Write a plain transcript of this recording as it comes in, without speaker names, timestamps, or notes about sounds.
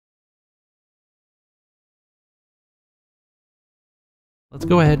Let's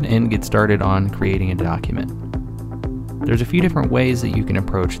go ahead and get started on creating a document. There's a few different ways that you can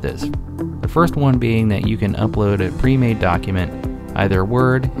approach this. The first one being that you can upload a pre-made document, either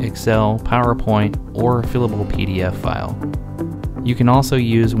Word, Excel, PowerPoint, or fillable PDF file. You can also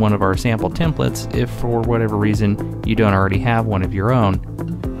use one of our sample templates if for whatever reason you don't already have one of your own.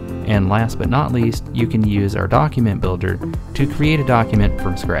 And last but not least, you can use our document builder to create a document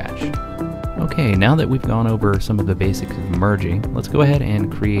from scratch. Okay, now that we've gone over some of the basics of merging, let's go ahead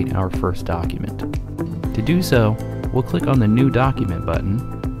and create our first document. To do so, we'll click on the New Document button,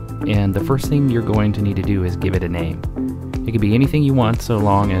 and the first thing you're going to need to do is give it a name. It can be anything you want so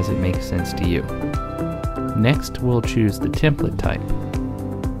long as it makes sense to you. Next, we'll choose the template type.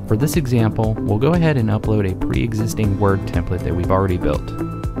 For this example, we'll go ahead and upload a pre-existing Word template that we've already built.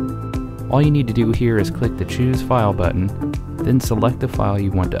 All you need to do here is click the Choose File button, then select the file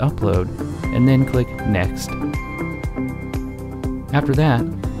you want to upload, and then click Next. After that,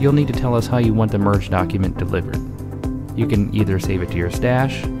 you'll need to tell us how you want the merge document delivered. You can either save it to your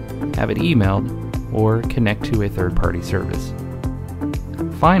stash, have it emailed, or connect to a third-party service.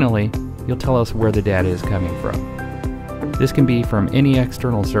 Finally, you'll tell us where the data is coming from. This can be from any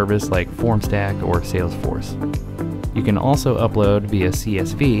external service like Formstack or Salesforce. You can also upload via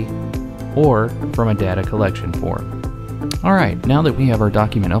CSV or from a data collection form. Alright, now that we have our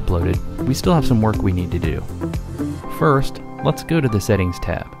document uploaded, we still have some work we need to do. First, let's go to the Settings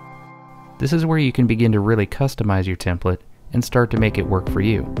tab. This is where you can begin to really customize your template and start to make it work for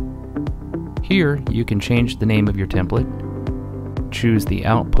you. Here, you can change the name of your template, choose the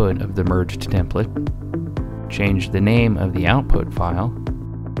output of the merged template, change the name of the output file,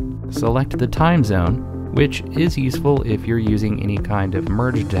 select the time zone, which is useful if you're using any kind of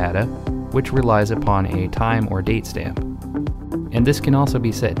merged data, which relies upon a time or date stamp. And this can also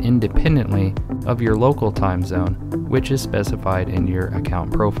be set independently of your local time zone, which is specified in your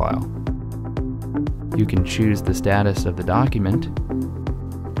account profile. You can choose the status of the document,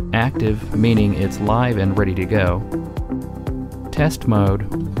 active meaning it's live and ready to go, test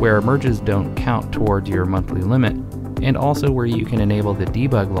mode where merges don't count towards your monthly limit, and also where you can enable the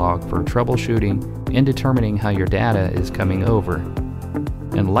debug log for troubleshooting and determining how your data is coming over.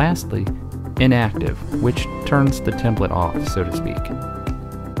 And lastly, inactive, which turns the template off, so to speak.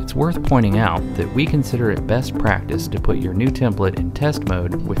 It's worth pointing out that we consider it best practice to put your new template in test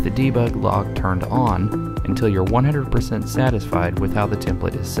mode with the debug log turned on until you're 100% satisfied with how the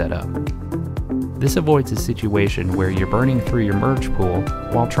template is set up. This avoids a situation where you're burning through your merge pool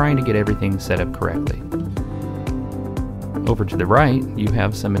while trying to get everything set up correctly. Over to the right, you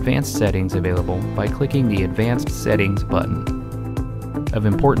have some advanced settings available by clicking the Advanced Settings button. Of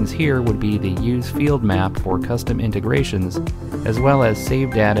importance here would be the Use Field Map for custom integrations, as well as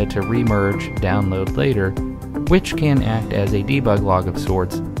Save Data to Remerge, Download Later, which can act as a debug log of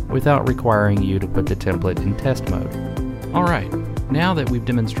sorts without requiring you to put the template in test mode. Alright, now that we've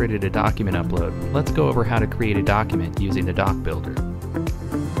demonstrated a document upload, let's go over how to create a document using the Doc Builder.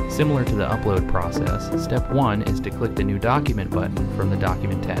 Similar to the upload process, step 1 is to click the New Document button from the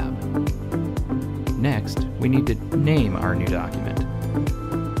Document tab. Next, we need to name our new document.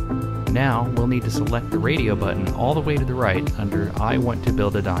 Now, we'll need to select the radio button all the way to the right under I want to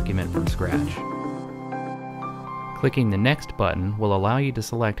build a document from scratch. Clicking the Next button will allow you to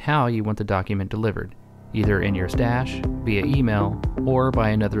select how you want the document delivered, either in your stash, via email, or by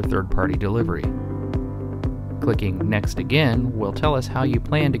another third-party delivery. Clicking Next again will tell us how you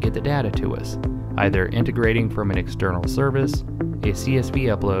plan to get the data to us, either integrating from an external service, a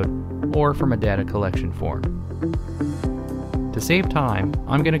CSV upload, or from a data collection form. To save time,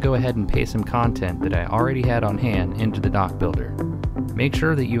 I'm going to go ahead and paste some content that I already had on hand into the Doc Builder. Make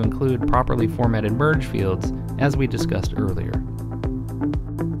sure that you include properly formatted merge fields as we discussed earlier.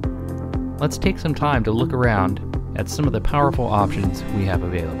 Let's take some time to look around at some of the powerful options we have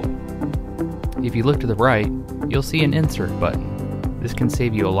available. If you look to the right, you'll see an Insert button. This can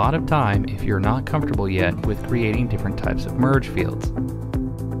save you a lot of time if you're not comfortable yet with creating different types of merge fields.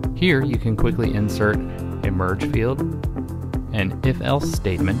 Here you can quickly insert a merge field, an if-else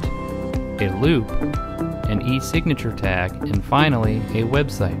statement, a loop, an e-signature tag, and finally a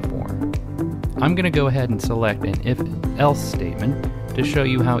website form. I'm going to go ahead and select an if-else statement to show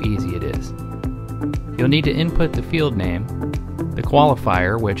you how easy it is. You'll need to input the field name, the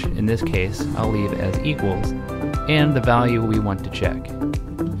qualifier, which in this case I'll leave as equals, and the value we want to check.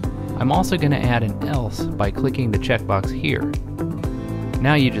 I'm also going to add an else by clicking the checkbox here.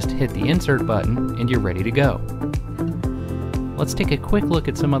 Now you just hit the Insert button and you're ready to go. Let's take a quick look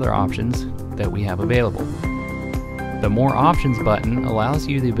at some other options that we have available. The More Options button allows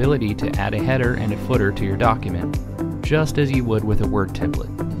you the ability to add a header and a footer to your document, just as you would with a Word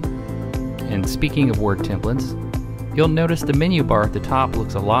template. And speaking of Word templates, you'll notice the menu bar at the top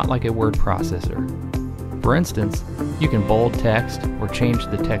looks a lot like a word processor. For instance, you can bold text or change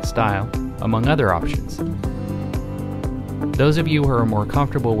the text style, among other options. Those of you who are more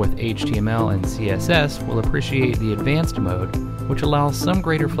comfortable with HTML and CSS will appreciate the advanced mode, which allows some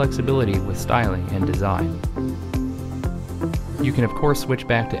greater flexibility with styling and design. You can of course switch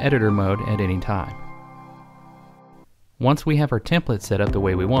back to editor mode at any time. Once we have our template set up the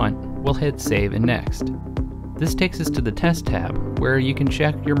way we want, we'll hit Save and Next. This takes us to the Test tab, where you can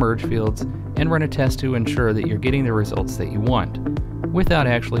check your merge fields and run a test to ensure that you're getting the results that you want, without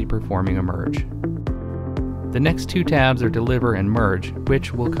actually performing a merge. The next two tabs are Deliver and Merge,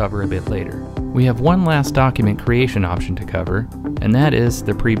 which we'll cover a bit later. We have one last document creation option to cover, and that is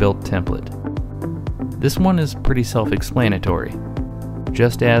the pre-built template. This one is pretty self-explanatory.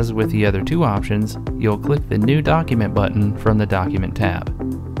 Just as with the other two options, you'll click the New Document button from the Document tab.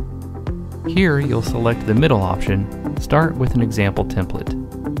 Here you'll select the middle option, Start with an Example Template.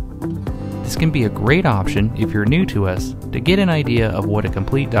 This can be a great option if you're new to us to get an idea of what a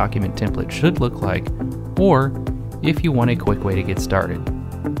complete document template should look like, or if you want a quick way to get started.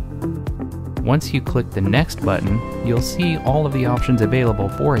 Once you click the Next button, you'll see all of the options available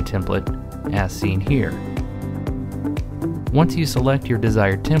for a template, as seen here. Once you select your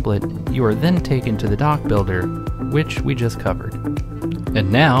desired template, you are then taken to the doc builder, which we just covered. And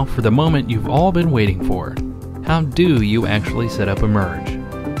now for the moment you've all been waiting for. How do you actually set up a merge?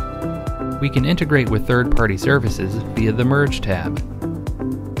 We can integrate with third-party services via the Merge tab.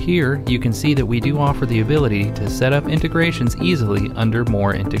 Here you can see that we do offer the ability to set up integrations easily under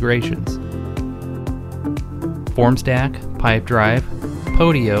More Integrations. Formstack, Pipedrive,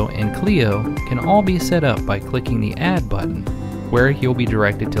 Podio, and Clio can all be set up by clicking the Add button, where you'll be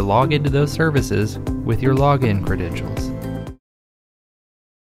directed to log into those services with your login credentials.